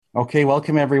Okay,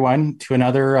 welcome everyone to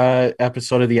another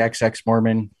episode of the XX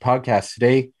Mormon podcast.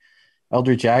 Today,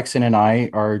 Elder Jaxxon and I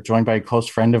are joined by a close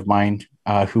friend of mine,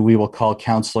 who we will call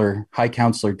High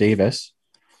Counselor Davis.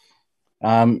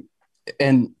 Um,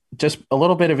 and just a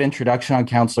little bit of introduction on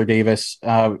Counselor Davis.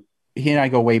 He and I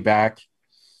go way back,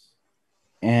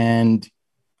 and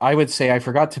I would say I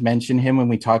forgot to mention him when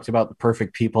we talked about the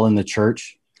perfect people in the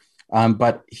church,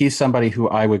 but he's somebody who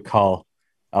I would call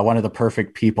one of the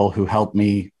perfect people who helped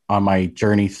me on my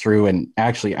journey through and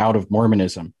actually out of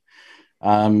Mormonism.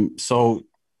 So,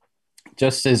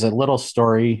 just as a little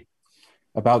story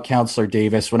about Counselor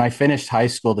Davis, when I finished high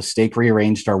school, the stake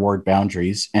rearranged our ward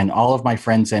boundaries, and all of my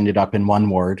friends ended up in one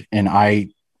ward, and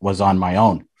I was on my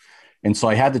own. And so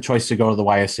I had the choice to go to the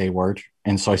YSA ward,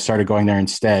 and so I started going there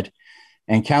instead.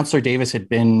 And Counselor Davis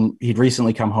he'd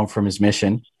recently come home from his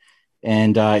mission,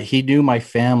 and he knew my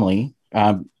family.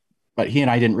 But he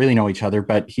and I didn't really know each other,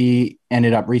 but he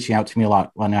ended up reaching out to me a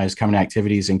lot when I was coming to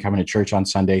activities and coming to church on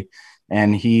Sunday.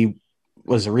 And he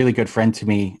was a really good friend to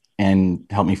me and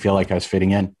helped me feel like I was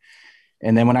fitting in.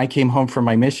 And then when I came home from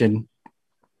my mission,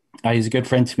 he's a good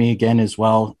friend to me again as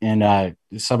well. And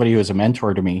somebody who was a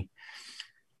mentor to me.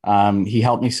 He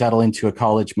helped me settle into a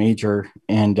college major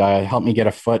and helped me get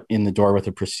a foot in the door with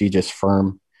a prestigious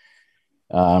firm.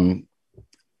 And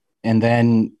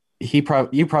then you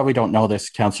probably don't know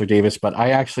this, Counselor Davis, but I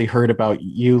actually heard about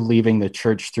you leaving the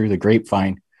church through the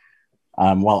grapevine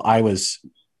while I was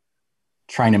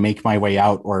trying to make my way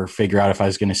out or figure out if I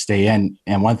was going to stay in.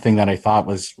 And one thing that I thought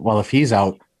was, well, if he's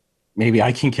out, maybe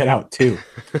I can get out too.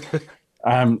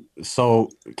 So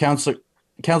Counselor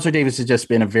Davis has just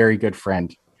been a very good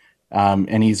friend.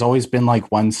 And he's always been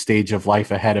like one stage of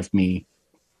life ahead of me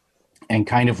and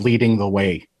kind of leading the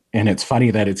way. And it's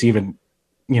funny that it's even,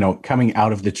 coming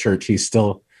out of the church, he's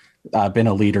still been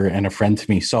a leader and a friend to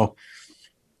me. So,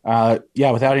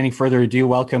 without any further ado,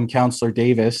 welcome, Counselor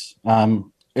Davis.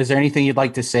 Is there anything you'd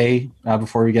like to say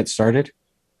before we get started?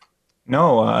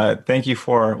 No, thank you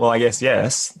I guess,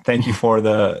 yes. Thank you for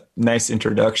the nice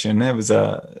introduction. It was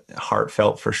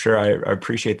heartfelt for sure. I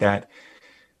appreciate that.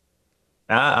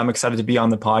 I'm excited to be on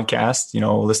the podcast.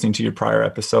 Listening to your prior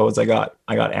episodes, I got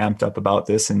amped up about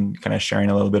this and kind of sharing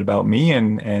a little bit about me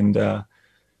and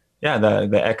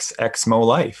the ex-Mo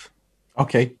life.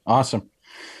 Okay, awesome.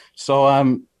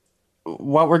 So,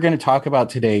 what we're going to talk about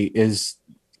today is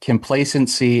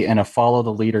complacency and a follow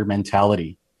the leader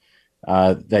mentality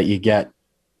that you get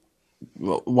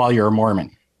while you're a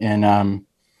Mormon. And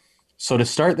so to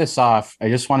start this off, I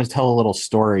just want to tell a little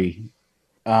story.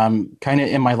 Kind of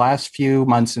in my last few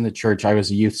months in the church, I was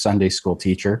a youth Sunday school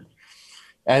teacher.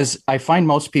 As I find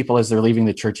most people, as they're leaving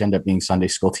the church, end up being Sunday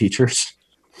school teachers.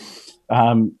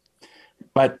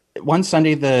 But one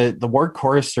Sunday, the ward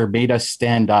chorister made us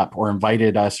stand up or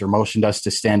invited us or motioned us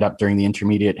to stand up during the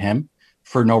intermediate hymn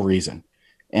for no reason.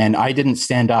 And I didn't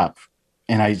stand up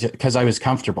because I was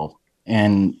comfortable.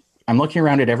 And I'm looking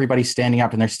around at everybody standing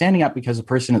up, and they're standing up because the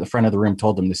person at the front of the room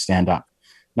told them to stand up,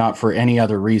 not for any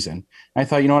other reason. I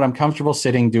thought, you know what, I'm comfortable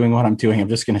sitting, doing what I'm doing. I'm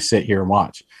just going to sit here and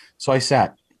watch. So I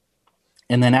sat.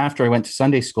 And then after I went to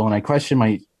Sunday school and I questioned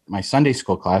my Sunday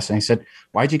school class, and I said,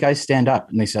 why'd you guys stand up?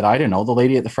 And they said, I don't know. The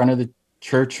lady at the front of the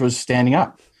church was standing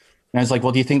up. And I was like,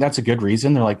 well, do you think that's a good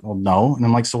reason? They're like, well, no. And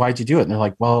I'm like, so why'd you do it? And they're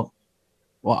like, well,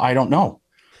 I don't know.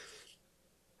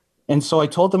 And so I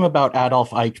told them about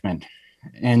Adolf Eichmann.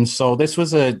 And so this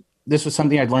was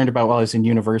something I'd learned about while I was in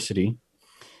university.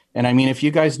 And I mean, if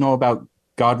you guys know about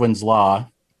Godwin's law,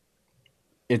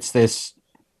 it's this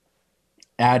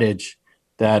adage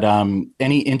that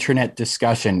any internet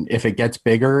discussion, if it gets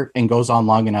bigger and goes on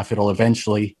long enough, it'll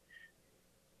eventually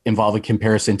involve a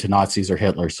comparison to Nazis or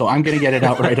Hitler. So I'm going to get it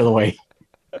out right of the way.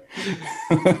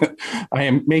 I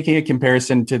am making a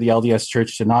comparison to the LDS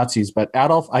Church to Nazis, but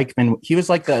Adolf Eichmann, he was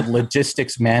like the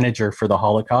logistics manager for the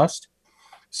Holocaust.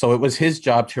 So it was his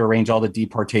job to arrange all the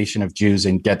deportation of Jews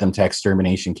and get them to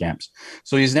extermination camps.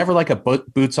 So he's never like a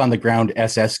boots on the ground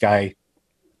SS guy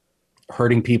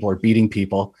hurting people or beating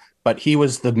people, but he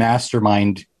was the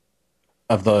mastermind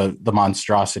of the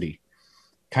monstrosity,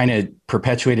 kind of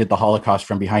perpetuated the Holocaust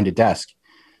from behind a desk.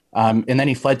 And then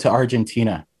he fled to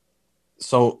Argentina.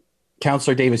 So,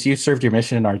 Counselor Davis, you served your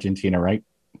mission in Argentina, right?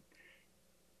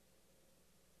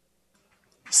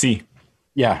 See.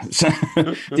 Yeah.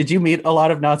 Did you meet a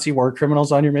lot of Nazi war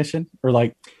criminals on your mission? Or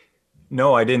like?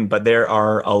 No, I didn't, but there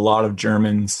are a lot of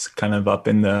Germans kind of up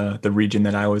in the region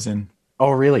that I was in. Oh,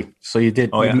 really? So you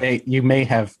did. Oh, yeah. You may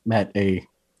have met a.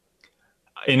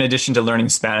 In addition to learning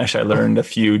Spanish, I learned a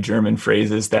few German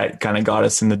phrases that kind of got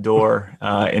us in the door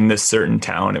in this certain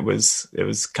town. It was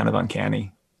kind of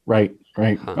uncanny. Right.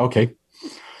 Okay.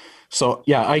 So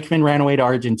yeah, Eichmann ran away to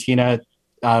Argentina.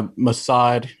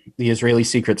 Mossad, the Israeli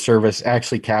Secret Service,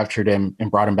 actually captured him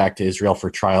and brought him back to Israel for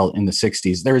trial in the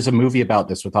 60s. There was a movie about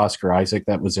this with Oscar Isaac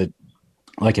that was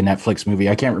like a Netflix movie.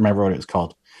 I can't remember what it was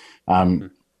called.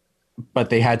 But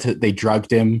they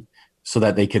drugged him so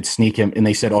that they could sneak him. And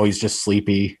they said, oh, he's just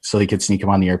sleepy. So they could sneak him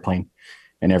on the airplane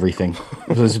and everything.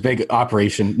 It was a big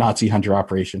operation, Nazi hunter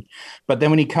operation. But then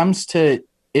when he comes to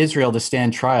Israel to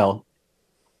stand trial,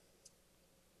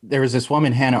 there was this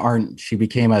woman, Hannah Arendt. She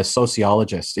became a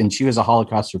sociologist and she was a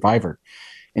Holocaust survivor.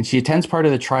 And she attends part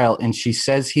of the trial and she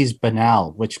says he's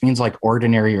banal, which means like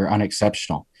ordinary or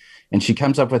unexceptional. And she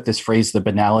comes up with this phrase, the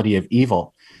banality of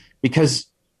evil, because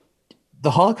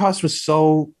the Holocaust was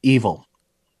so evil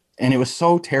and it was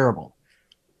so terrible.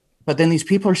 But then these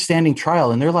people are standing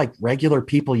trial and they're like regular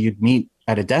people you'd meet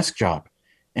at a desk job.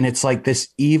 And it's like this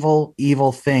evil,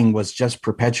 evil thing was just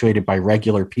perpetuated by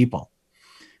regular people.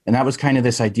 And that was kind of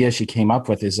this idea she came up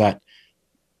with, is that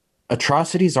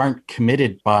atrocities aren't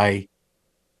committed by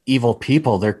evil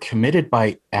people. They're committed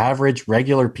by average,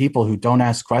 regular people who don't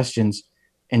ask questions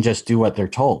and just do what they're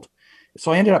told.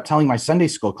 So I ended up telling my Sunday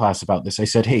school class about this. I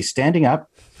said, hey, standing up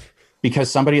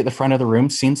because somebody at the front of the room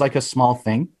seems like a small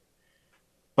thing.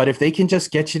 But if they can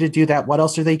just get you to do that, what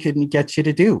else are they couldn't get you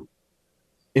to do?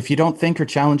 If you don't think or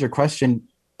challenge or question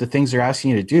the things they're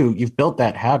asking you to do, you've built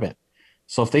that habit.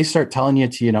 So if they start telling you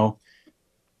to,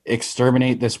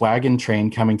 exterminate this wagon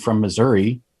train coming from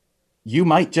Missouri, you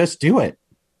might just do it.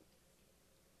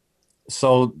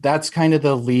 So that's kind of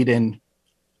the lead in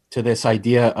to this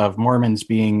idea of Mormons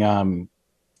being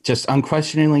just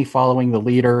unquestioningly following the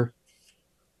leader,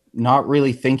 not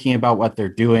really thinking about what they're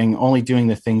doing, only doing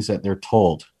the things that they're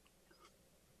told.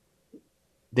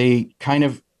 I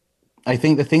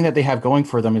think the thing that they have going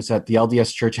for them is that the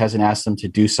LDS Church hasn't asked them to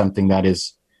do something that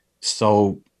is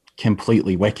so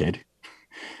completely wicked,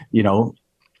 but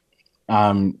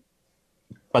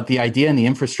the idea and the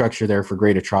infrastructure there for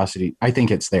great atrocity, I think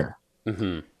it's there.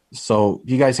 Mm-hmm. So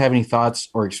do you guys have any thoughts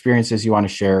or experiences you want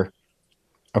to share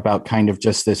about kind of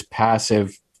just this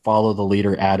passive follow the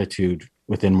leader attitude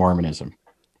within Mormonism?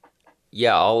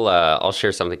 Yeah, I'll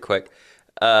share something quick.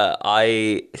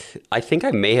 I think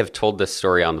I may have told this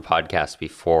story on the podcast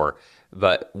before,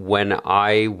 but when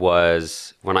I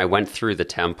went through the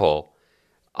temple,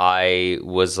 I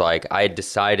had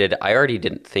decided, I already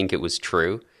didn't think it was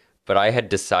true, but I had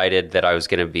decided that I was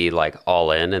going to be like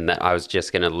all in and that I was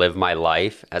just going to live my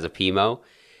life as a PMO.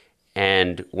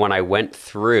 And when I went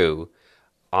through,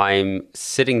 I'm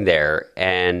sitting there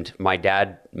and my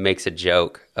dad makes a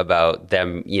joke about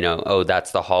them, oh,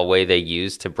 that's the hallway they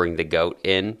use to bring the goat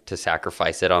in to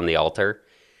sacrifice it on the altar.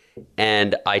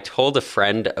 And I told a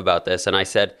friend about this and I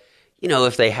said,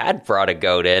 if they had brought a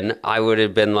goat in, I would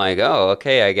have been like, oh,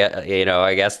 okay,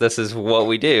 I guess this is what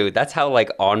we do. That's how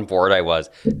on board I was,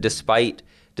 despite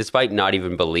not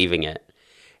even believing it.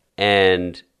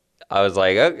 And I was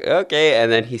like, okay.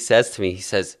 And then he says to me,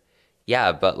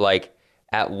 yeah, but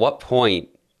at what point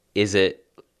is it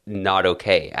not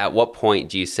okay? At what point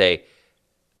do you say,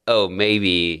 oh,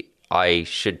 maybe I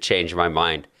should change my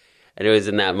mind? And it was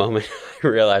in that moment I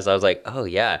realized, I was like, oh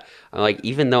yeah. I'm like,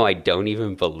 even though I don't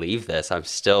even believe this, I'm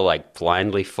still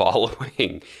blindly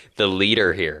following the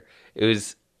leader here. It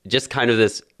was just kind of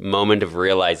this moment of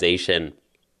realization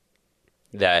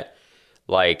that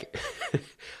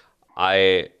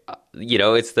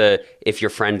it's if your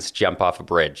friends jump off a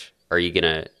bridge, are you going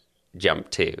to jump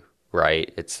too,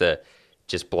 right? It's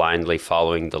just blindly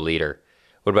following the leader.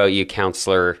 What about you,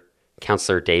 Councilor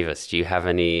Davis? Do you have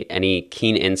any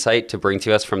keen insight to bring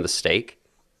to us from the stake?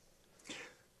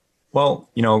 Well,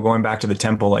 going back to the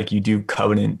temple, you do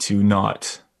covenant to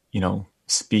not,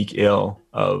 speak ill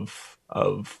of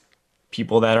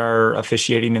people that are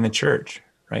officiating in the church,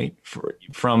 right?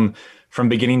 From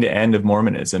beginning to end of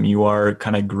Mormonism, you are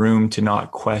kind of groomed to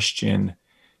not question,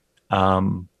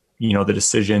 the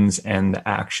decisions and the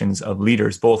actions of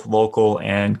leaders, both local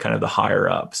and kind of the higher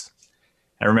ups.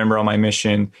 I remember on my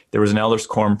mission, there was an elders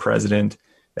quorum president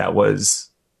that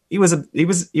he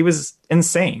was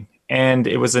insane. And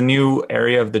it was a new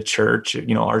area of the church.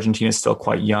 Argentina is still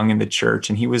quite young in the church,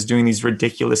 and he was doing these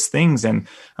ridiculous things. And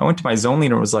I went to my zone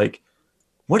leader and was like,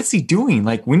 what is he doing?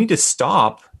 We need to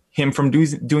stop him from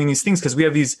doing these things, because we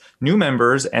have these new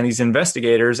members and these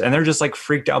investigators, and they're just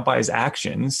freaked out by his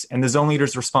actions. And the zone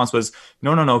leader's response was,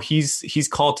 no, he's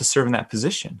called to serve in that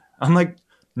position. I'm like,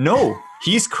 no,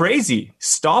 he's crazy.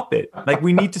 Stop it.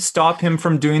 We need to stop him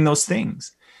from doing those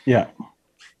things. Yeah.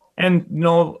 And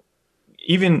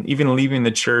even leaving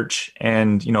the church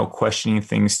and, questioning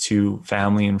things to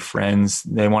family and friends,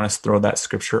 they want us to throw that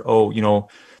scripture. Oh,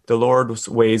 the Lord's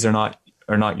ways are not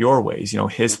are not your ways.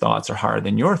 His thoughts are higher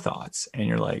than your thoughts. And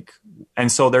you're like,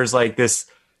 and so there's like this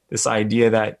idea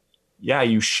that, yeah,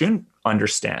 you shouldn't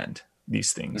understand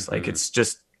these things. Like, it's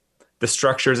just the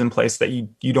structures in place that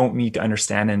you don't need to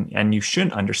understand, and you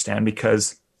shouldn't understand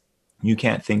because you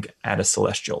can't think at a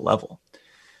celestial level.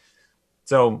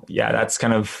 So yeah, that's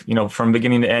kind of, from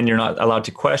beginning to end, you're not allowed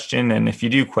to question. And if you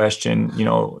do question,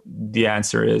 the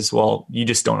answer is, well, you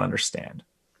just don't understand.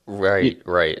 Right.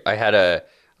 I had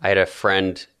a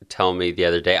friend tell me the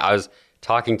other day, I was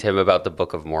talking to him about the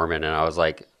Book of Mormon, and I was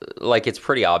like, it's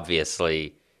pretty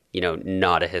obviously,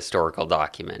 not a historical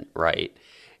document, right?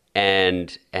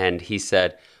 And he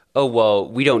said, oh, well,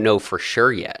 we don't know for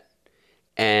sure yet.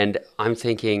 And I'm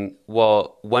thinking,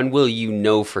 well, when will you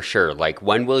know for sure? Like,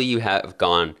 when will you have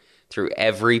gone through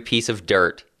every piece of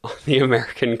dirt on the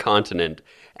American continent?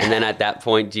 And then at that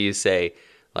point, do you say,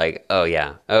 like, oh,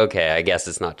 yeah, okay, I guess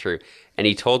it's not true. And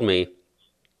he told me,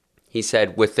 he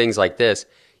said, with things like this,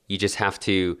 you just have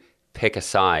to pick a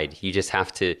side. You just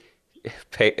have to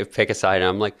pick a side. And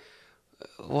I'm like,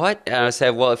 what? And I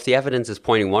said, well, if the evidence is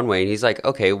pointing one way, and he's like,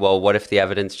 okay, well, what if the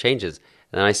evidence changes?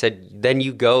 And I said, then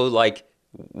you go like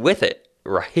with it,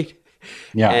 right?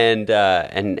 Yeah.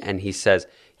 And he says,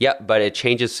 yeah, but it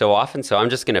changes so often, so I'm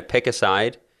just going to pick a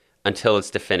side until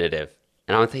it's definitive.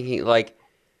 And I'm thinking, like,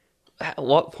 at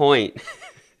what point?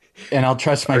 And I'll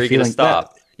trust my are you going to feelings.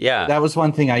 stop? Yeah. That was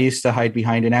one thing I used to hide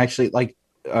behind. And actually, like,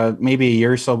 maybe a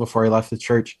year or so before I left the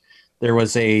church, there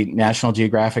was a National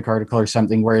Geographic article or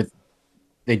something where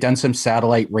they'd done some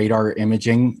satellite radar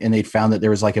imaging, and they'd found that there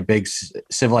was like a big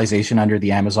civilization under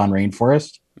the Amazon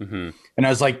rainforest. Mm-hmm. And I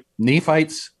was like,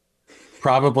 Nephites,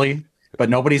 probably, but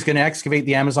nobody's going to excavate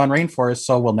the Amazon rainforest,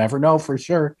 so we'll never know for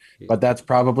sure. But that's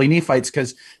probably Nephites,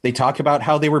 because they talk about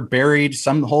how they were buried.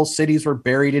 Some whole cities were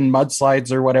buried in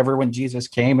mudslides or whatever when Jesus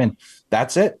came, and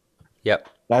that's it. Yep.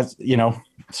 That's,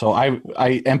 so I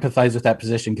empathize with that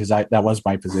position, because that was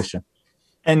my position.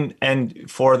 And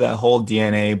for that whole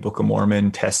DNA Book of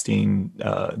Mormon testing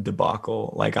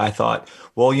debacle, like, I thought,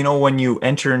 well, when you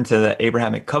enter into the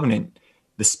Abrahamic covenant,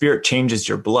 the Spirit changes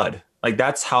your blood. Like,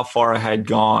 that's how far I had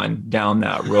gone down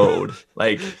that road.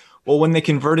 Like, well, when they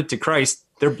converted to Christ,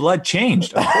 their blood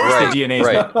changed.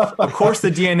 Of course,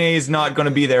 the DNA is not going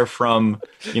to be there from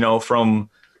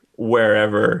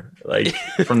wherever, like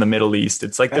from the Middle East.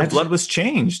 It's like their blood was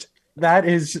changed. That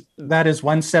is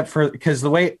one step further, because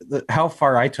how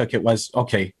far I took it was,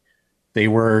 okay, they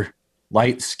were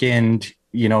light-skinned,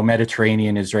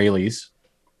 Mediterranean Israelis,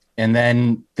 and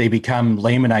then they become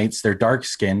Lamanites. They're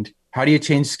dark-skinned. How do you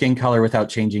change skin color without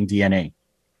changing DNA?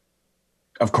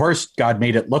 Of course, God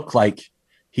made it look like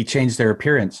he changed their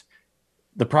appearance.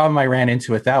 The problem I ran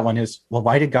into with that one is, well,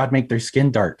 why did God make their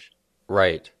skin dark?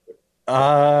 Right.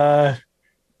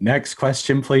 Next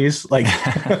question, please. Like,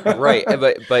 right.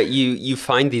 But you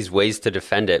find these ways to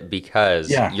defend it, because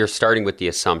you're starting with the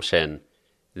assumption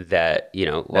that,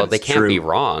 they can't be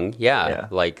wrong. Yeah.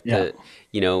 Like,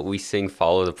 we sing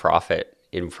Follow the Prophet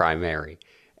in primary.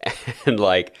 And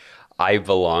like, I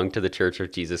belong to the Church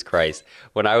of Jesus Christ.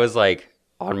 When I was like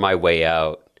on my way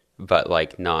out, but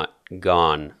like not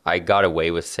gone, I got away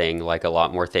with saying like a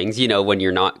lot more things. When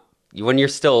you're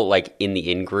still like in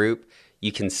the in-group,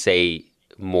 you can say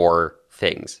more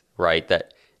things, right?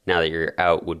 That now that you're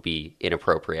out would be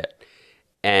inappropriate.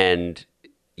 And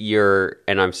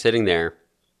I'm sitting there,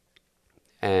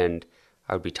 and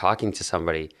I would be talking to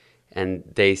somebody, and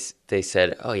they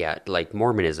said, oh yeah, like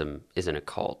Mormonism isn't a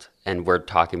cult. And we're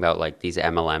talking about like these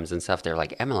MLMs and stuff. They're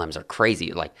like, MLMs are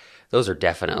crazy. Like, those are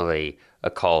definitely a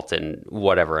cult and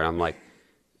whatever. And I'm like,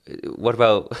 what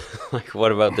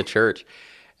about the church?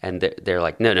 And they're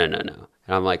like, no. And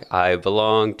I'm like, I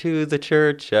belong to the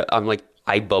church. I'm like,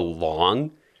 I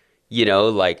belong,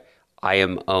 like, I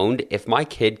am owned. If my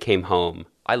kid came home,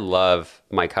 I love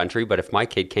my country, but if my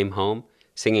kid came home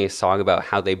singing a song about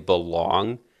how they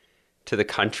belong to the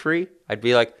country, I'd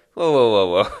be like,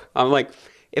 whoa. I'm like,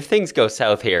 if things go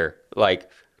south here, like,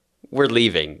 we're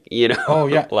leaving, Oh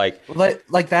yeah. like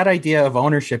that idea of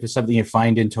ownership is something you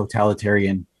find in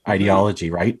totalitarian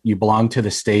ideology, right? You belong to the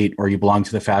state, or you belong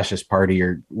to the fascist party,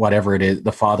 or whatever it is,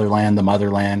 the fatherland, the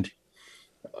motherland.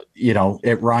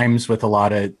 It rhymes with a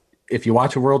lot of, if you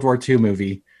watch a World War II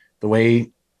movie, the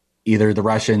way either the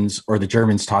Russians or the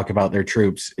Germans talk about their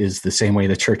troops is the same way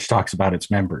the church talks about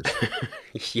its members.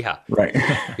 Yeah. Right.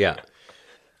 Yeah.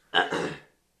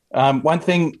 One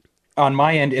thing on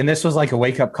my end, and this was like a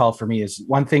wake-up call for me, is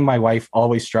one thing my wife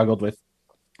always struggled with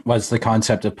was the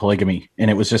concept of polygamy. And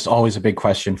it was just always a big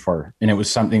question for her. And it was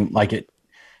something like it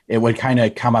would kind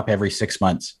of come up every 6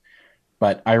 months.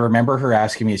 But I remember her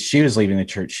asking me as she was leaving the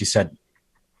church, she said,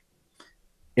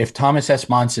 if Thomas S.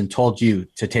 Monson told you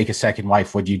to take a second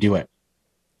wife, would you do it?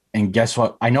 And guess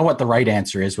what? I know what the right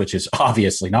answer is, which is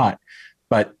obviously not.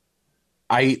 But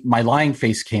my lying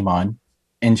face came on,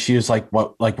 and she was like,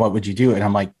 what would you do? And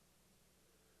I'm like,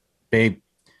 babe,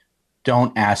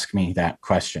 don't ask me that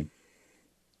question.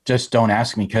 Just don't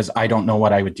ask me, because I don't know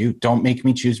what I would do. Don't make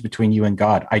me choose between you and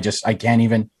God. I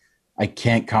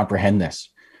can't comprehend this.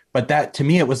 But that, to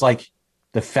me, it was like,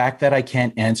 the fact that I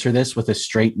can't answer this with a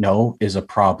straight no is a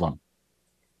problem.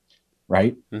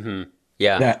 Right? Mm-hmm.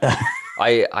 Yeah.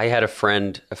 I had a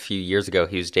friend a few years ago.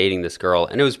 He was dating this girl,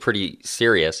 and it was pretty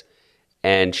serious.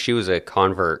 And she was a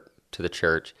convert to the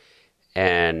church,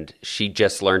 and she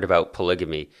just learned about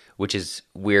polygamy, which is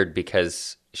weird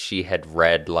because she had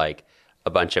read like a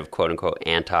bunch of quote unquote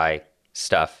anti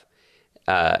stuff.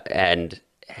 And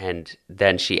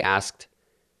then she asked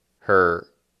her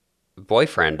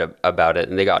boyfriend about it,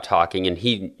 and they got talking, and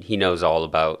he knows all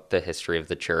about the history of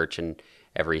the church and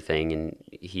everything, and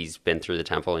he's been through the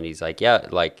temple, and he's like, yeah,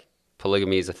 like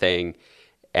polygamy is a thing.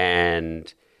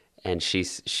 And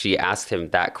she asked him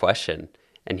that question,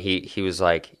 and he was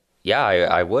like, yeah,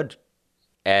 I would.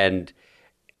 And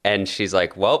she's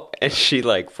like, well, and she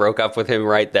like broke up with him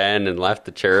right then and left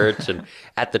the church. And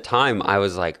at the time I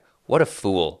was like, what a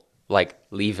fool, like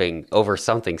leaving over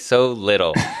something so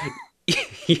little,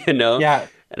 you know? Yeah.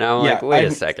 And I'm like, wait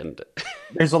a second.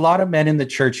 There's a lot of men in the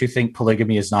church who think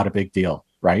polygamy is not a big deal,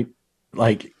 right?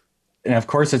 Like, and of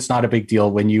course it's not a big deal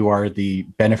when you are the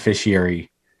beneficiary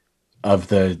of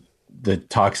the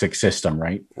toxic system,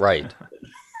 right? Right.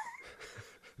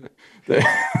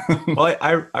 Well,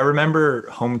 I remember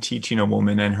home teaching a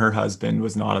woman, and her husband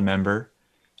was not a member.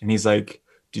 And he's like,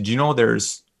 did you know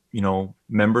there's,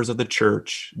 members of the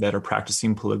church that are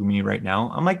practicing polygamy right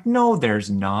now? I'm like, no, there's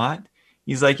not.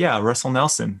 He's like, yeah, Russell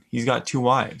Nelson, he's got 2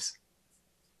 wives.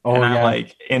 Oh, and I'm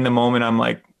like, in the moment, I'm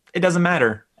like, it doesn't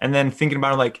matter. And then thinking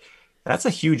about it, like, that's a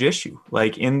huge issue.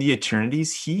 Like, in the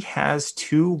eternities, he has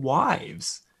 2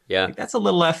 wives. Yeah. Like, that's a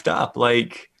little effed up.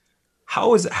 Like,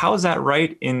 how is that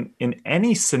right in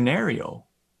any scenario?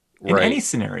 In any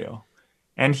scenario.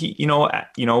 And he,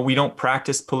 we don't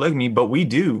practice polygamy, but we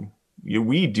do.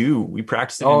 We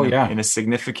practice it in a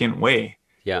significant way.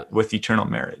 Yeah. With eternal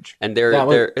marriage. And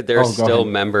there's still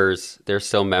members. There's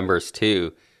still members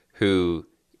too, who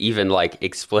even like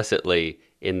explicitly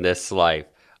in this life.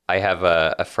 I have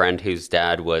a friend whose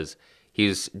dad was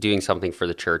doing something for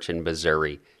the church in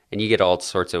Missouri. And you get all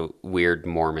sorts of weird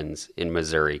Mormons in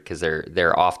Missouri because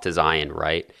they're off to Zion,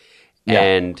 right? Yeah.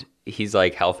 And he's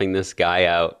like helping this guy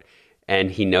out, and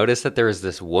he noticed that there was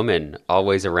this woman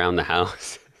always around the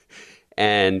house,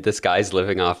 and this guy's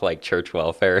living off like church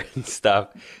welfare and stuff.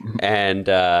 And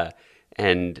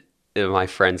my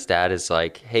friend's dad is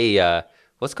like, "Hey,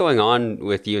 what's going on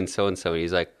with you and so?" And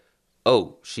he's like,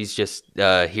 "Oh, she's just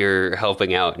here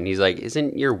helping out." And he's like,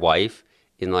 "Isn't your wife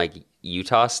in like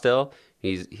Utah still?"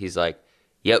 He's like,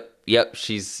 yep,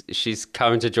 she's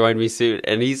coming to join me soon.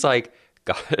 And he's like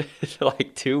got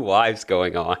like 2 wives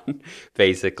going on,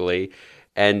 basically.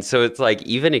 And so it's like,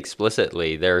 even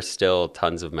explicitly, there are still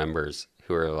tons of members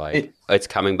who are like, it's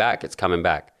coming back.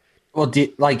 Well,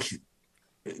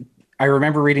 I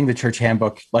remember reading the church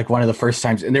handbook, like one of the first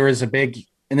times, and there was and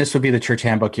this would be the church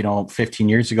handbook, 15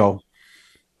 years ago.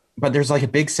 But there's like a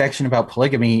big section about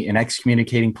polygamy and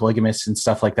excommunicating polygamists and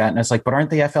stuff like that. And it's like, but aren't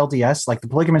they FLDS? Like, the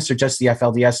polygamists are just the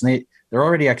FLDS, and they're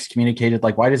already excommunicated.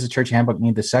 Like, why does the church handbook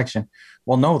need this section?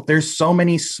 Well, no, there's so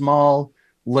many small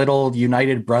little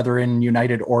United Brethren,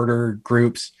 United Order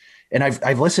groups. And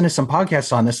I've listened to some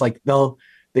podcasts on this. Like,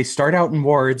 they start out in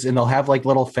wards, and they'll have like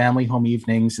little family home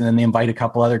evenings, and then they invite a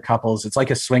couple other couples. It's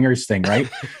like a swingers thing, right?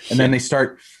 And then they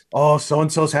start, oh,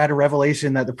 so-and-so's had a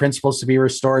revelation that the principle's to be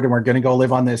restored, and we're going to go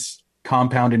live on this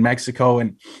compound in Mexico.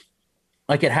 And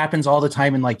like, it happens all the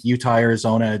time in like Utah,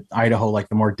 Arizona, Idaho, like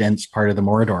the more dense part of the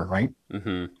Morador, right?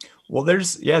 Mm-hmm. Well, there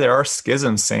are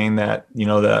schisms saying that,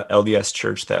 the LDS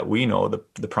church that we know,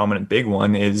 the prominent big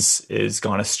one is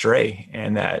gone astray,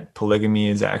 and that polygamy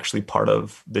is actually part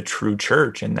of the true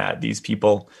church, and that these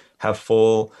people have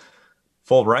full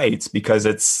rights because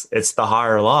it's the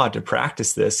higher law to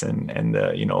practice this, and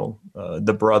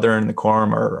the brother and the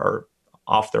quorum are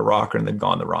off their rocker, and they've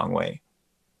gone the wrong way.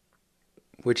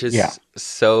 Which is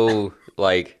so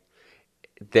like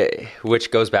which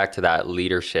goes back to that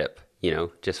leadership,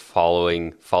 just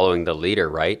following the leader,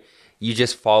 right? You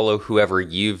just follow whoever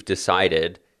you've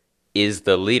decided is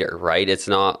the leader, right? It's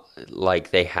not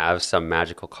like they have some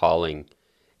magical calling.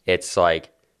 It's like,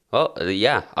 well,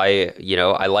 yeah, I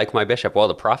like my bishop. Well,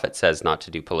 the prophet says not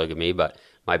to do polygamy, but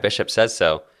my bishop says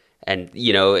so. And,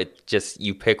 it just,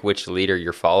 you pick which leader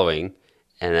you're following,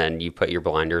 and then you put your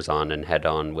blinders on and head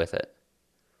on with it.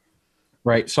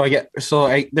 Right.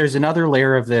 There's another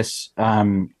layer of this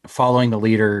following the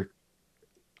leader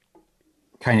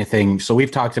kind of thing. So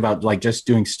we've talked about like just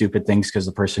doing stupid things because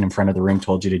the person in front of the room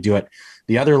told you to do it.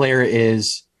 The other layer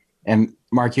is, and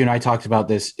Mark, you and I talked about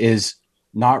this, is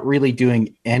not really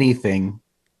doing anything,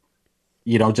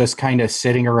 just kind of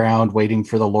sitting around waiting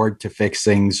for the Lord to fix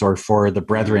things or for the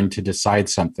brethren to decide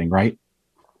something. Right.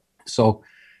 So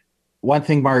one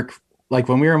thing, Mark, like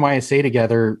when we were in YSA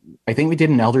together, I think we did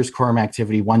an elders quorum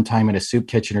activity one time in a soup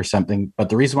kitchen or something. But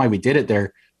the reason why we did it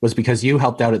there was because you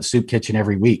helped out at the soup kitchen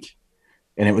every week.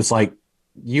 And it was like,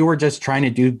 you were just trying to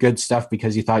do good stuff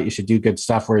because you thought you should do good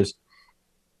stuff. Whereas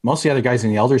most of the other guys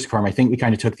in the elders quorum, I think we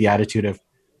kind of took the attitude of,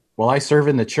 well, I serve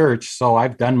in the church, so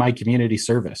I've done my community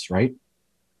service, right?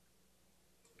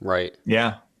 Right.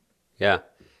 Yeah. Yeah.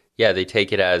 Yeah. They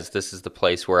take it as, this is the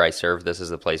place where I serve. This is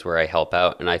the place where I help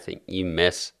out. And I think you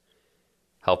miss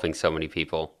helping so many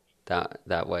people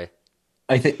that way.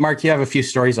 I think, Mark, you have a few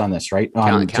stories on this, right?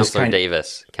 Councilor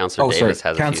Davis. Councilor Davis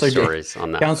has a few stories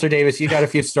on that. Councilor Davis, you got a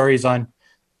few stories on,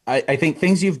 I think,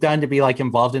 things you've done to be like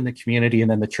involved in the community,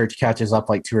 and then the church catches up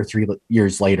like 2 or 3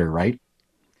 years later, right?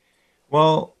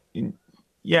 Well,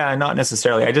 yeah, not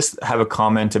necessarily. I just have a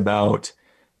comment about,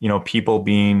 people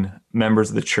being members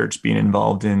of the church, being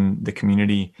involved in the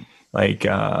community. Like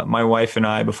my wife and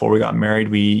I, before we got married,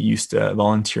 we used to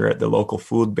volunteer at the local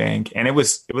food bank, and it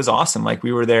was awesome. Like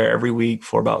we were there every week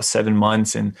for about 7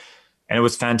 months, and it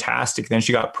was fantastic. Then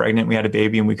she got pregnant, we had a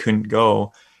baby, and we couldn't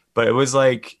go. But it was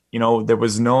like, there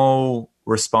was no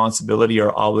responsibility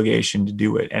or obligation to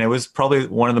do it, and it was probably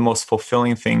one of the most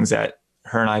fulfilling things that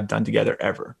her and I have done together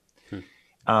ever.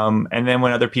 And then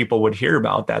when other people would hear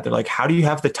about that, they're like, how do you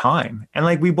have the time? And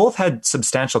like, we both had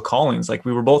substantial callings. Like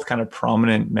we were both kind of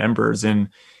prominent members in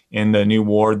the new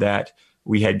ward that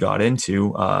we had got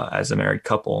into as a married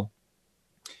couple.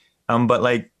 But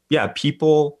like, yeah,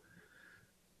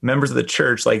 members of the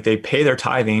church, like they pay their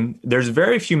tithing. There's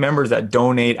very few members that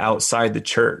donate outside the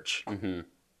church. Mm-hmm.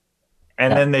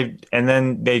 And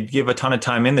then they give a ton of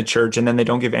time in the church, and then they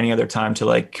don't give any other time to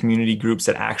like community groups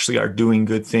that actually are doing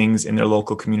good things in their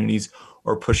local communities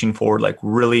or pushing forward like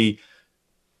really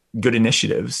good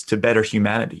initiatives to better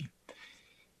humanity.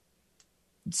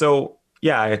 So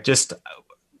yeah,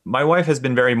 my wife has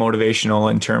been very motivational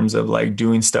in terms of like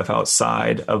doing stuff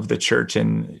outside of the church,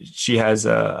 and she has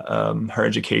her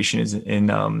education is in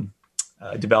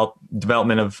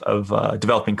development of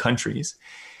developing countries,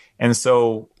 and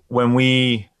so when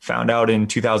we found out in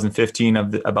 2015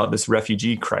 about this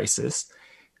refugee crisis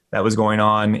that was going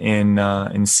on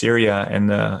in Syria and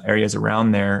the areas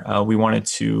around there, we wanted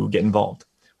to get involved.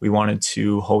 We wanted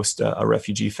to host a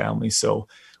refugee family. So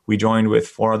we joined with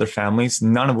 4 other families,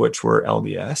 none of which were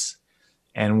LDS.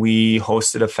 And we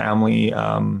hosted a family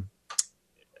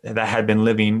that had been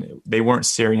living, they weren't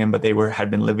Syrian, but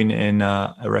had been living in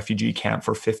a refugee camp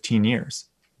for 15 years.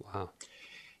 Wow.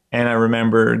 And I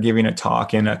remember giving a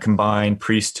talk in a combined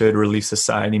priesthood Relief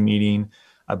Society meeting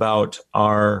about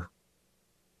our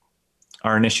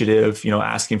initiative,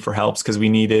 asking for helps because we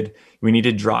needed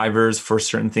drivers for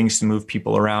certain things to move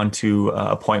people around to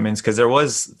appointments, because there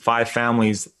was 5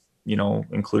 families,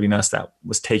 including us, that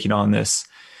was taking on this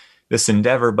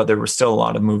endeavor, but there were still a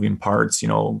lot of moving parts,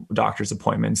 doctor's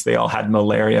appointments. They all had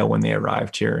malaria when they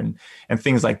arrived here and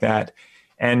things like that.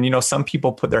 And, some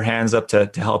people put their hands up to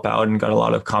help out and got a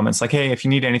lot of comments like, hey, if you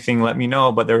need anything, let me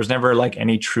know. But there was never like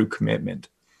any true commitment.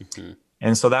 Mm-hmm.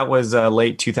 And so that was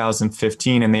late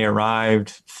 2015, and they arrived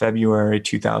February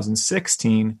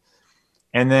 2016.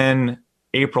 And then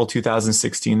April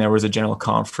 2016, there was a general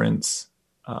conference.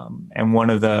 And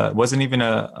wasn't even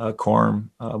a quorum,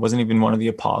 wasn't even one of the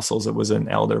apostles. It was an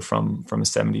elder from the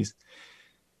 70s.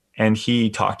 And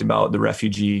he talked about the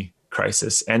refugee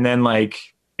crisis. And then like,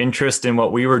 interest in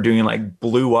what we were doing like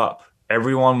blew up.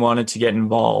 Everyone wanted to get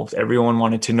involved. Everyone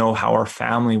wanted to know how our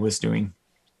family was doing.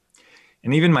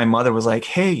 And even my mother was like,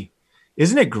 hey,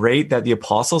 isn't it great that the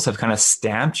apostles have kind of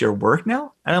stamped your work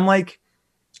now? And I'm like,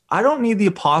 I don't need the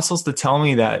apostles to tell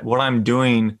me that what I'm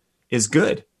doing is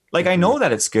good. Like, I know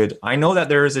that it's good. I know that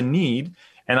there is a need,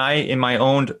 and I, in my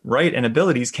own right and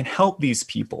abilities, can help these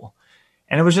people.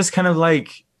 And it was just kind of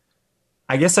like,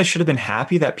 I guess I should have been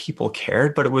happy that people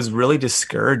cared, but it was really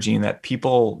discouraging that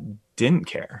people didn't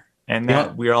care, and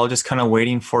that we were all just kind of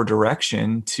waiting for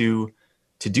direction to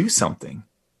do something.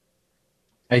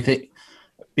 I think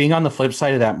being on the flip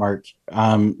side of that, Mark,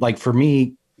 like for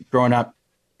me, growing up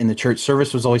in the church,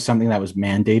 service was always something that was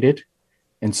mandated.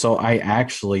 And so I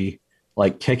actually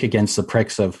like kick against the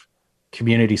pricks of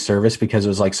community service because it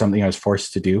was like something I was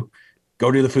forced to do.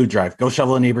 go do the food drive, go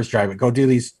shovel a neighbor's driveway, go do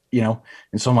these, And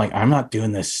so I'm like, I'm not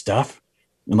doing this stuff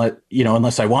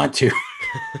unless I want to.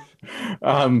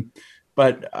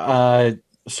 But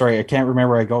sorry, I can't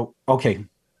remember where I go. Okay.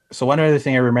 So one other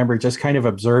thing I remember just kind of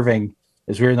observing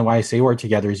as we were in the YSA ward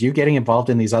together is you getting involved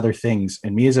in these other things.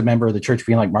 And me as a member of the church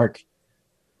being like, Mark,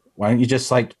 why don't you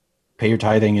just like pay your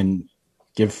tithing and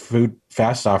give food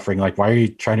fast offering? Like, why are you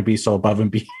trying to be so above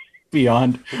and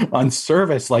beyond on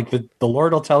service? Like the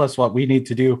Lord will tell us what we need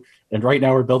to do. And right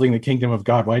now we're building the kingdom of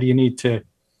God. Why do you need to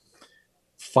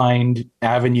find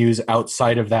avenues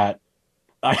outside of that?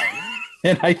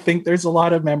 And I think there's a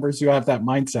lot of members who have that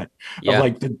mindset of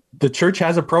like the church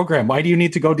has a program. Why do you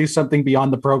need to go do something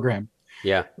beyond the program?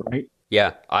 Yeah. Right.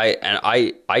 Yeah.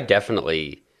 I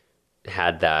definitely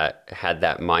had that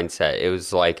mindset. It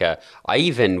was like I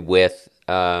even with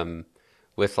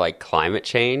like climate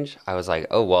change, I was like,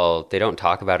 oh, well, they don't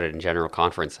talk about it in general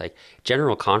conference. Like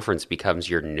general conference becomes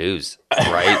your news,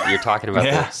 right? You're talking about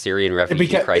the Syrian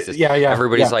refugee crisis. Yeah.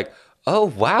 Everybody's like, oh,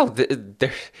 wow,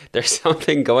 there's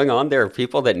something going on. There are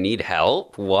people that need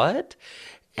help. What?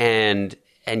 And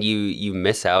you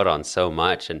miss out on so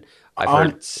much. And I've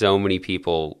heard so many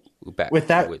people with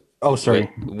that.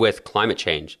 With climate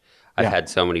change, I've had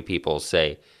so many people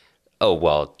say, oh,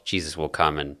 well, Jesus will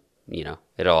come and,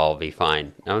 it'll all be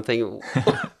fine. I'm thinking,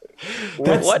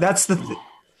 that's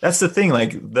the thing.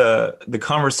 Like the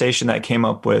conversation that came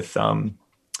up with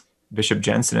Bishop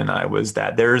Jensen and I was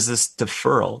that there's this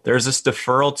deferral. There's this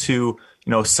deferral to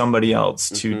somebody else,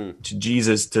 to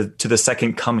Jesus, to the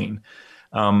second coming.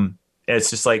 It's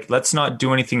just like, let's not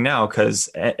do anything now, because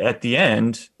at the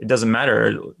end, it doesn't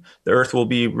matter. The earth will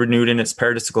be renewed in its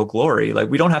paradisical glory. Like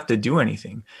we don't have to do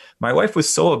anything. My wife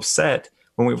was so upset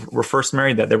when we were first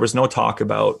married that there was no talk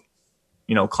about,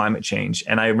 climate change.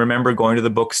 And I remember going to the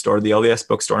bookstore, the LDS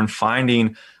bookstore, and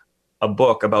finding a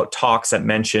book about talks that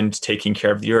mentioned taking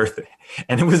care of the earth.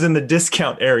 And it was in the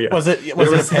discount area. Was it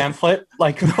a pamphlet?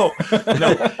 Like, no,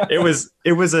 it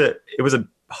was a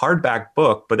hardback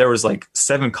book, but there was like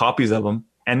 7 copies of them,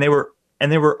 and they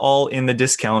were all in the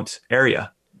discount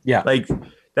area. Yeah. Like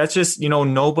that's just,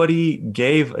 nobody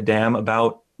gave a damn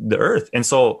about the earth. And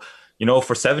so,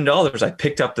 for $7, I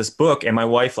picked up this book, and my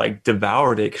wife like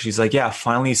devoured it, because she's like, yeah,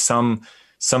 finally some,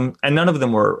 and none of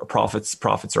them were prophets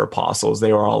or apostles.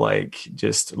 They were all like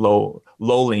just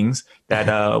lowlings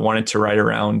that wanted to write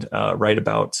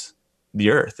about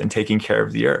the earth and taking care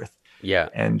of the earth. Yeah.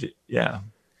 And yeah.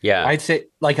 I'd say,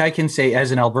 like, I can say as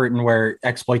an Albertan where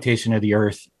exploitation of the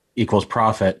earth equals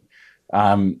profit.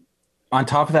 On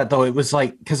top of that, though, it was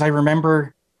like, because I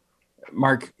remember,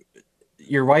 Mark,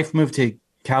 your wife moved to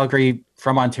Calgary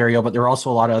from Ontario, but there were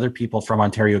also a lot of other people from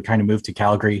Ontario who kind of moved to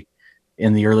Calgary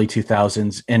in the early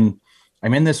 2000s. And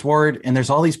I'm in this ward, and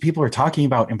there's all these people who are talking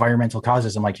about environmental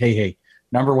causes. I'm like, hey,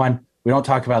 number one, we don't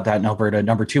talk about that in Alberta.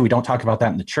 Number two, we don't talk about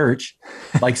that in the church.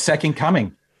 Like second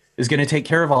coming is going to take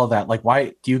care of all of that. Like,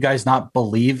 why do you guys not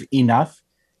believe enough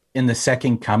in the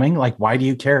second coming? Like, why do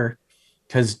you care?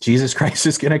 Because Jesus Christ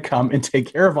is going to come and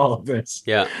take care of all of this.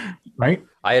 Yeah. Right.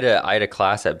 I had a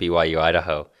class at BYU,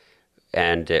 Idaho,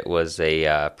 and it was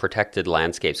a protected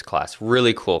landscapes class.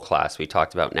 Really cool class. We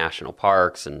talked about national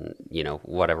parks and,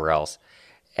 whatever else.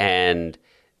 And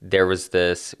there was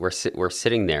this, we're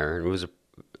sitting there, and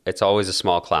it's always a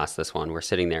small class, this one. We're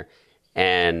sitting there,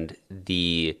 and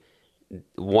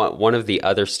one of the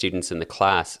other students in the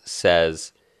class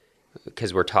says,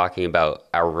 because we're talking about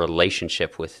our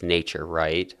relationship with nature,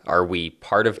 right? Are we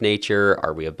part of nature?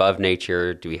 Are we above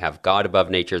nature? Do we have God above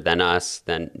nature than us?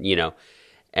 Then,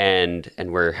 and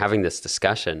we're having this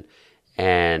discussion.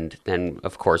 And then,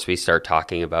 of course, we start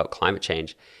talking about climate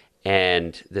change.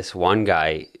 And this one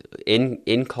guy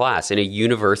in class, in a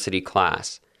university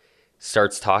class,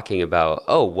 starts talking about,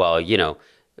 oh, well,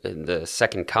 the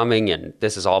second coming, and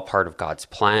this is all part of God's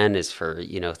plan, is for,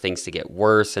 things to get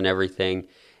worse and everything.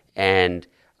 And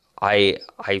I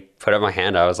put up my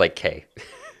hand. I was like, okay.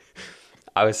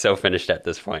 I was so finished at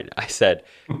this point. I said,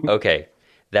 okay,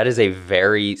 that is a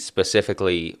very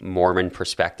specifically Mormon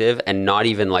perspective, and not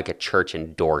even like a church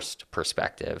endorsed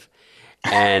perspective.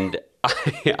 And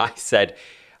I said,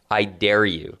 I dare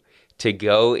you to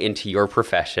go into your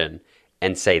profession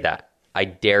and say that. I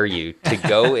dare you to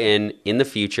go in the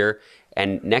future,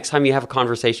 and next time you have a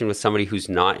conversation with somebody who's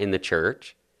not in the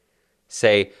church,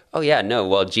 say, oh yeah, no,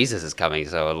 well, Jesus is coming.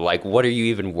 So like, what are you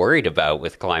even worried about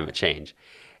with climate change?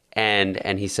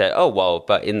 And he said, oh, well,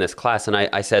 but in this class. And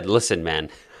I said, listen, man,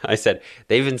 I said,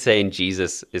 they've been saying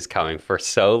Jesus is coming for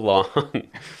so long.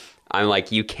 I'm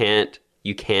like, you can't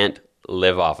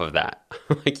live off of that.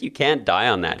 Like, you can't die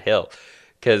on that hill,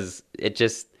 because it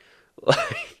just,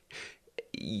 like,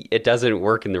 it doesn't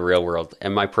work in the real world.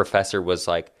 And my professor was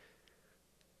like,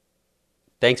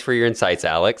 thanks for your insights,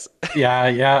 Alex. Yeah,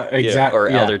 exactly. Or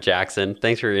Elder Jaxxxon.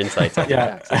 Thanks for your insights, Elder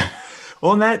Jaxxxon.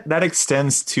 Well, and that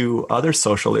extends to other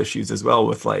social issues as well,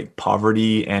 with like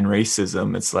poverty and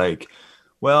racism. It's like,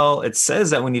 well, it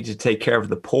says that we need to take care of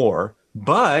the poor,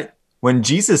 but when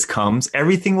Jesus comes,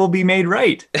 everything will be made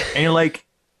right. And you're like,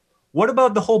 what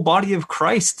about the whole body of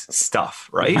Christ stuff,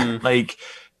 right? Mm-hmm.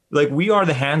 Like we are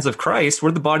the hands of Christ.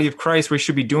 We're the body of Christ. We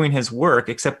should be doing his work,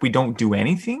 except we don't do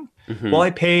anything. Mm-hmm. Well, I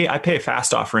pay a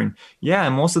fast offering. Yeah.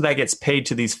 And most of that gets paid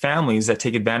to these families that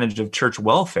take advantage of church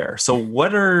welfare. So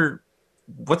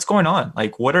what's going on?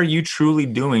 Like, what are you truly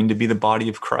doing to be the body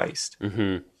of Christ?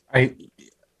 Mm-hmm.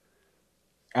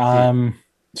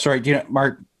 Sorry, do you know,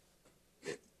 Mark?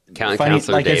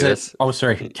 Councilor Davis.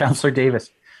 Councilor Davis.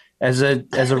 As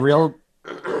a real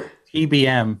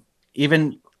TBM,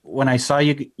 even when I saw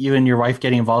you and your wife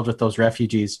getting involved with those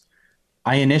refugees,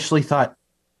 I initially thought,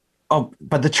 oh,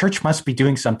 but the church must be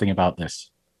doing something about this.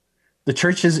 The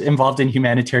church is involved in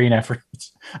humanitarian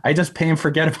efforts. I just pay and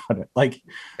forget about it. Like,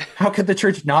 how could the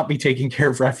church not be taking care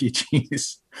of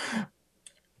refugees?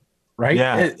 Right?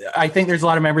 Yeah. I think there's a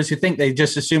lot of members who think they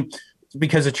just assume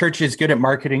because the church is good at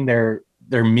marketing their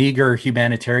meager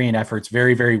humanitarian efforts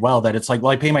very, very well, that it's like,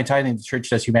 well, I pay my tithing, the church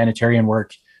does humanitarian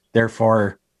work,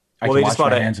 therefore I can they wash just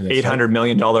bought my an hands of it. $800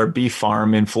 million beef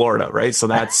farm in Florida, right? So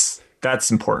that's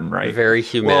important, right? Very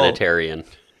humanitarian.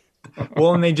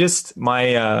 Well, and they just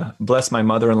bless my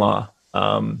mother-in-law.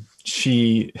 I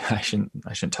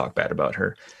shouldn't talk bad about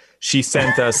her. She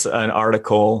sent us an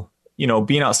article. You know,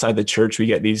 being outside the church, we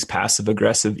get these passive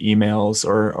aggressive emails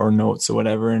or notes or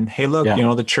whatever. And hey, look,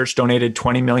 the church donated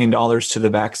 $20 million to the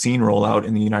vaccine rollout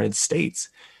in the United States.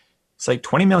 It's like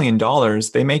 $20 million.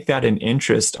 They make that in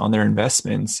interest on their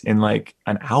investments in like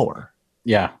an hour.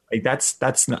 Yeah. Like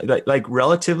that's not like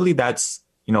relatively, that's,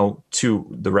 to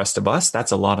the rest of us,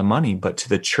 that's a lot of money. But to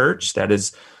the church, that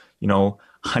is,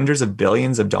 hundreds of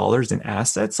billions of dollars in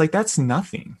assets, like that's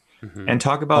nothing. Mm-hmm. And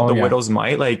talk about widow's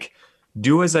mite, like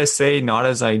do as I say, not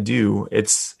as I do.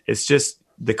 It's just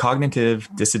the cognitive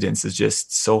dissonance is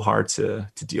just so hard to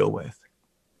deal with.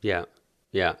 Yeah.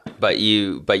 Yeah. But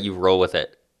you roll with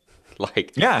it.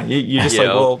 Like, yeah, you just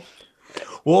like,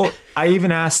 well, I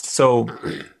even asked, so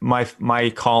my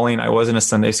calling, I wasn't a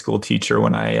Sunday school teacher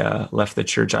when I left the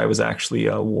church. I was actually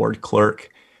a ward clerk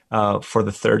for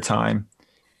the third time.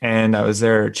 And I was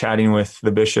there chatting with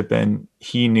the bishop, and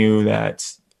he knew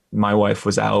that my wife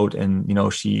was out and,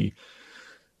 she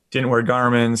didn't wear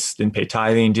garments, didn't pay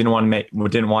tithing, didn't want me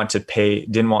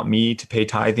to pay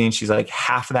tithing. She's like,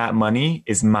 half of that money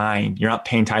is mine. You're not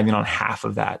paying tithing on half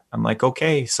of that. I'm like,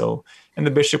 okay. So, and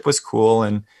the bishop was cool.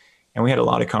 And we had a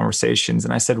lot of conversations,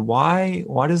 and I said, why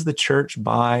does the church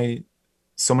buy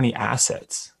so many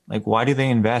assets? Like, why do they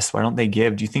invest? Why don't they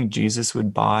give? Do you think Jesus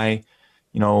would buy,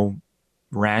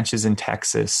 ranches in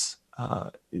Texas?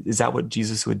 Is that what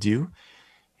Jesus would do?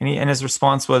 And his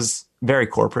response was very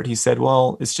corporate. He said,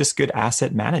 well, it's just good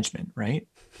asset management, right?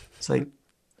 It's like,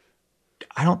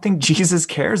 I don't think Jesus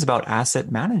cares about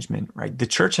asset management, right? The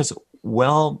church has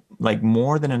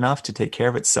more than enough to take care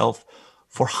of itself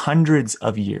for hundreds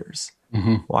of years.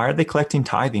 Mm-hmm. Why are they collecting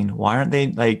tithing? Why aren't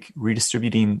they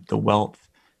redistributing the wealth?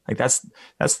 Like that's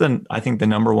I think the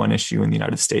number one issue in the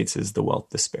United States is the wealth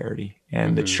disparity,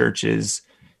 and the church has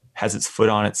its foot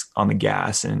on the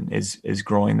gas and is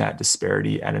growing that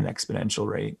disparity at an exponential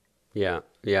rate. Yeah.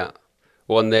 Yeah.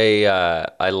 Well, and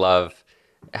I love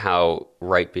how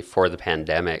right before the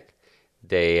pandemic,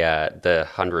 the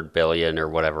 100 billion or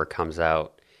whatever comes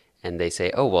out, and they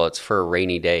say, oh, well, it's for a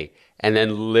rainy day. And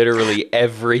then literally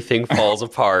everything falls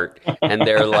apart, and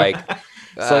they're like,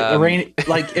 it's like a rainy,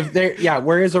 like if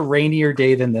where is a rainier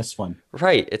day than this one?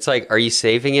 Right. It's like, are you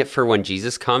saving it for when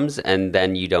Jesus comes and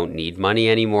then you don't need money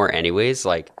anymore anyways?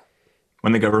 Like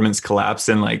when the governments collapse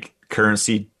and like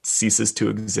currency ceases to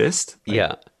exist.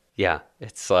 Yeah. Yeah.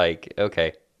 It's like,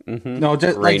 okay. Mm-hmm. No,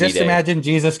 just imagine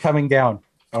Jesus coming down.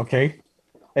 Okay.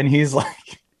 And he's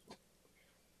like,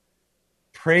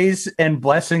 praise and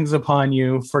blessings upon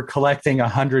you for collecting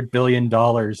 $100 billion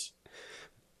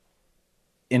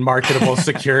in marketable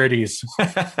securities.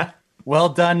 Well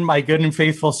done, my good and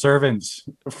faithful servants,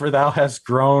 for thou hast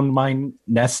grown my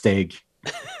nest egg.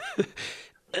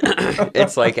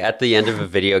 It's like at the end of a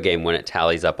video game when it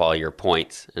tallies up all your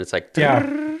points, and it's like,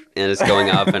 and it's going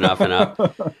up and up and up,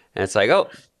 and it's like, oh,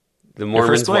 the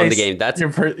Mormons won the game. That's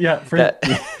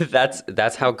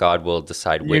that's how God will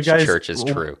decide which church is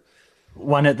true.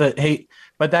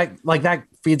 But that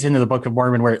feeds into the Book of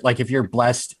Mormon, where like if you're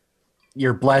blessed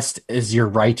you're blessed as you're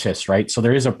righteous, right? So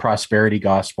there is a prosperity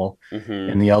gospel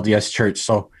in the LDS church.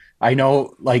 So I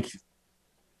know, like,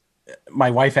 my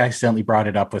wife accidentally brought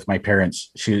it up with my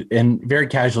parents. And very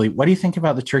casually, what do you think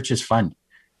about the church's fund?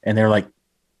 And they're like,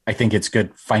 I think it's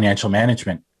good financial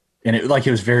management. And it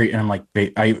was very, and I'm like,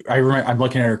 I remember, I'm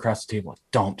looking at her across the table.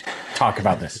 Don't talk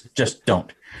about this. Just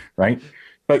don't. Right.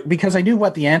 But because I knew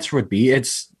what the answer would be,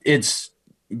 it's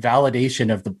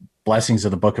validation of the blessings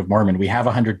of the Book of Mormon. We have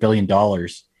 $100 billion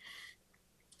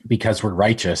because we're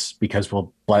righteous, because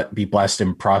we'll be blessed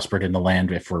and prospered in the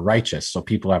land if we're righteous. So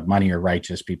people who have money are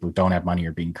righteous. People who don't have money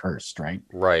are being cursed. Right.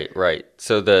 Right.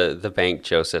 So the bank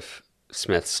Joseph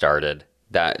Smith started,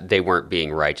 that they weren't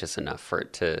being righteous enough for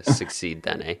it to succeed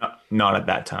then, eh? Not at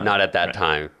that time. Not at that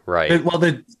time, right. Well,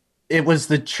 it was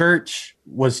the church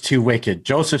was too wicked.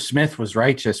 Joseph Smith was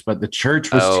righteous, but the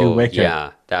church was too wicked.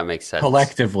 Yeah, that makes sense.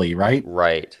 Collectively, right?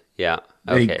 Right, yeah.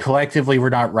 Okay. They collectively were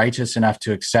not righteous enough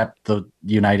to accept the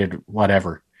united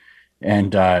whatever.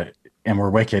 And we're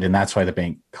wicked, and that's why the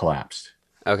bank collapsed.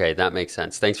 Okay, that makes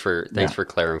sense. Thanks for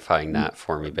clarifying that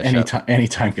for me, Bishop.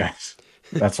 Anytime, guys.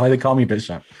 That's why they call me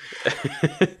Bishop.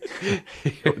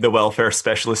 The welfare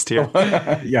specialist here.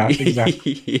 Yeah,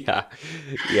 exactly. Yeah.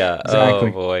 Exactly.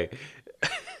 Oh boy.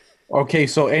 Okay,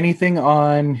 so anything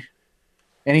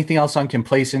else on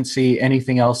complacency?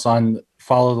 Anything else on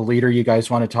follow the leader you guys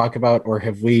want to talk about, or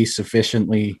have we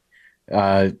sufficiently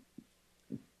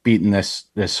beaten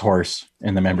this horse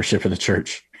in the membership of the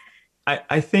church?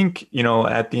 I think,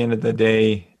 at the end of the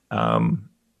day,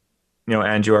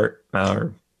 Andrew,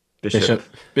 our Bishop.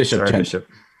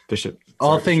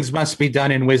 All things must be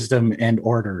done in wisdom and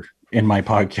order in my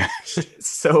podcast.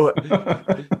 So, at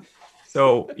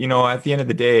the end of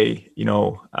the day,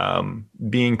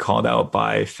 being called out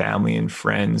by family and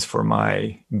friends for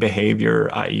my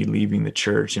behavior, i.e. leaving the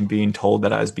church, and being told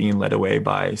that I was being led away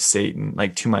by Satan,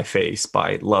 like to my face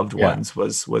by loved ones,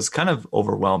 was kind of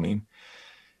overwhelming.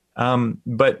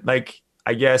 But like,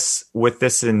 I guess with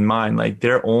this in mind, like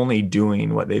they're only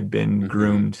doing what they've been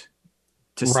groomed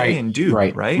to say and do,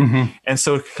 right? Mm-hmm. And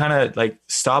so kind of like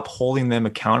stop holding them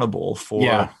accountable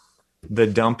for the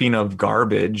dumping of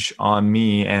garbage on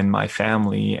me and my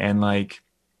family, and the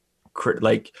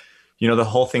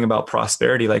whole thing about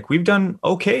prosperity. Like, we've done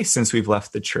okay since we've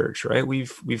left the church, right?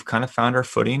 We've kind of found our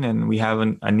footing, and we have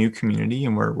a new community,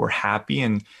 and we're happy,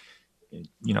 and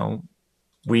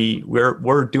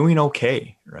we're doing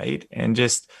okay, right? And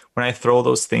just when I throw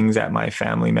those things at my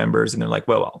family members, and they're like,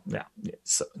 well, yeah,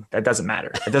 so that doesn't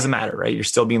matter. It doesn't matter, right? You're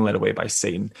still being led away by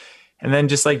Satan. And then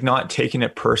just like not taking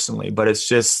it personally, but it's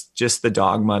just the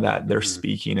dogma that they're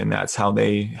speaking, and that's how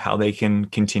they can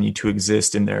continue to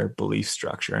exist in their belief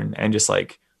structure, and just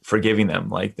like forgiving them,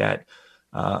 like that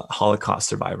Holocaust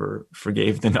survivor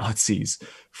forgave the Nazis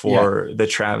for the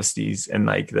travesties and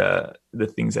like the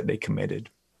things that they committed.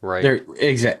 Right.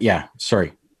 Yeah.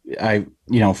 Sorry. I,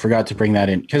 forgot to bring that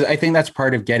in, because I think that's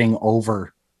part of getting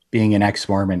over being an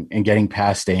ex-Mormon and getting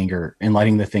past anger and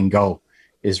letting the thing go,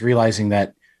 is realizing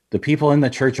that the people in the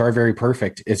church are very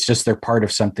perfect. It's just they're part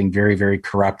of something very, very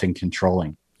corrupt and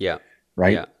controlling. Yeah.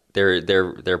 Right. Yeah.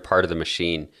 They're part of the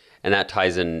machine. And that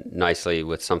ties in nicely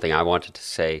with something I wanted to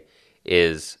say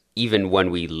is, even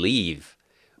when we leave,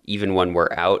 even when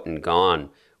we're out and gone,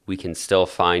 we can still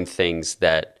find things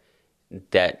that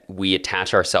we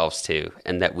attach ourselves to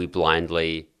and that we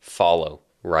blindly follow,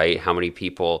 right? How many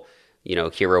people,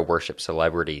 hero worship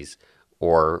celebrities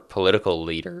or political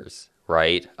leaders,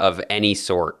 right? Of any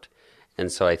sort. And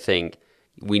so I think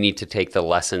we need to take the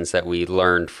lessons that we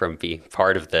learned from being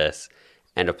part of this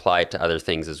and apply it to other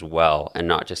things as well, and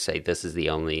not just say this is the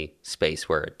only space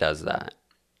where it does that.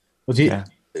 Well,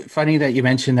 funny that you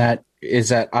mentioned that, is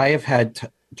that I have had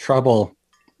trouble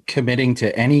committing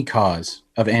to any cause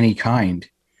of any kind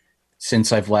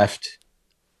since I've left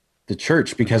the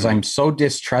church, because I'm so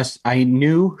I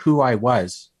knew who I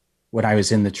was when I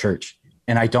was in the church,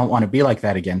 and I don't want to be like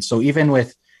that again. So even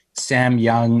with Sam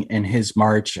Young and his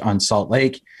march on Salt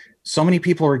Lake, so many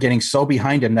people were getting so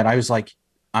behind him that I was like,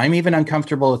 I'm even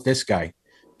uncomfortable with this guy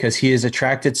because he has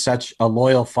attracted such a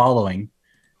loyal following.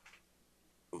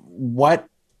 What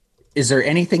is there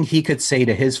anything he could say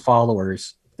to his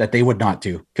followers that they would not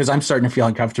do? Because I'm starting to feel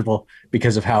uncomfortable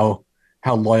because of how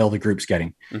loyal the group's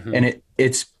getting. Mm-hmm. And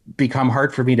it's become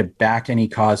hard for me to back any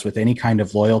cause with any kind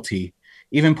of loyalty,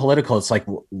 even political. It's like,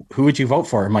 who would you vote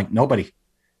for? I'm like, nobody.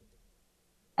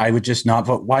 I would just not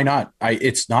vote. Why not?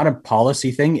 It's not a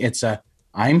policy thing.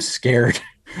 I'm scared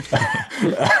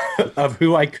of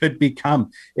who I could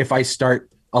become if I start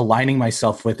aligning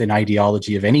myself with an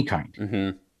ideology of any kind.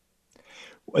 Mm-hmm.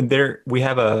 We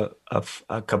have a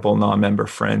couple non-member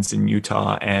friends in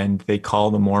Utah, and they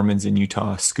call the Mormons in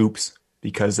Utah scoops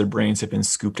because their brains have been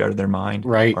scooped out of their mind,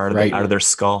 Right, or right. out of their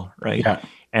skull, right? Yeah.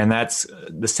 And that's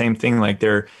the same thing. Like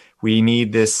we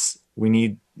need this. We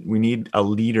need a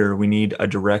leader. We need a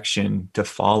direction to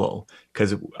follow,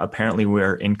 because apparently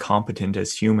we're incompetent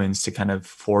as humans to kind of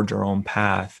forge our own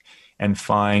path and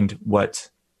find what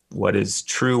is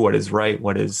true, what is right,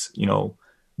 what is,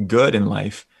 good in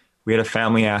life. We had a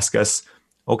family ask us,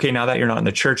 okay, now that you're not in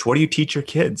the church, what do you teach your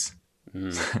kids?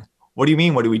 What do you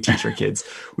mean? What do we teach our kids?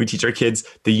 We teach our kids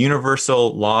the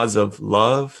universal laws of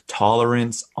love,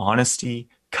 tolerance, honesty,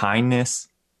 kindness,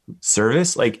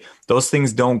 service. Like, those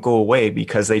things don't go away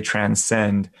because they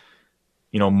transcend,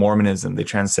 Mormonism. They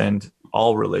transcend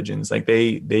all religions. Like,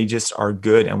 they just are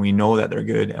good, and we know that they're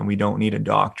good, and we don't need a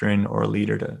doctrine or a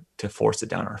leader to force it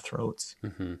down our throats.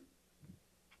 Mm-hmm.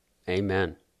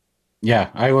 Amen.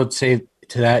 Yeah, I would say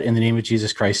to that, in the name of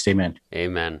Jesus Christ, amen.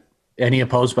 Amen. Any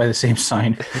opposed by the same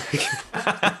sign?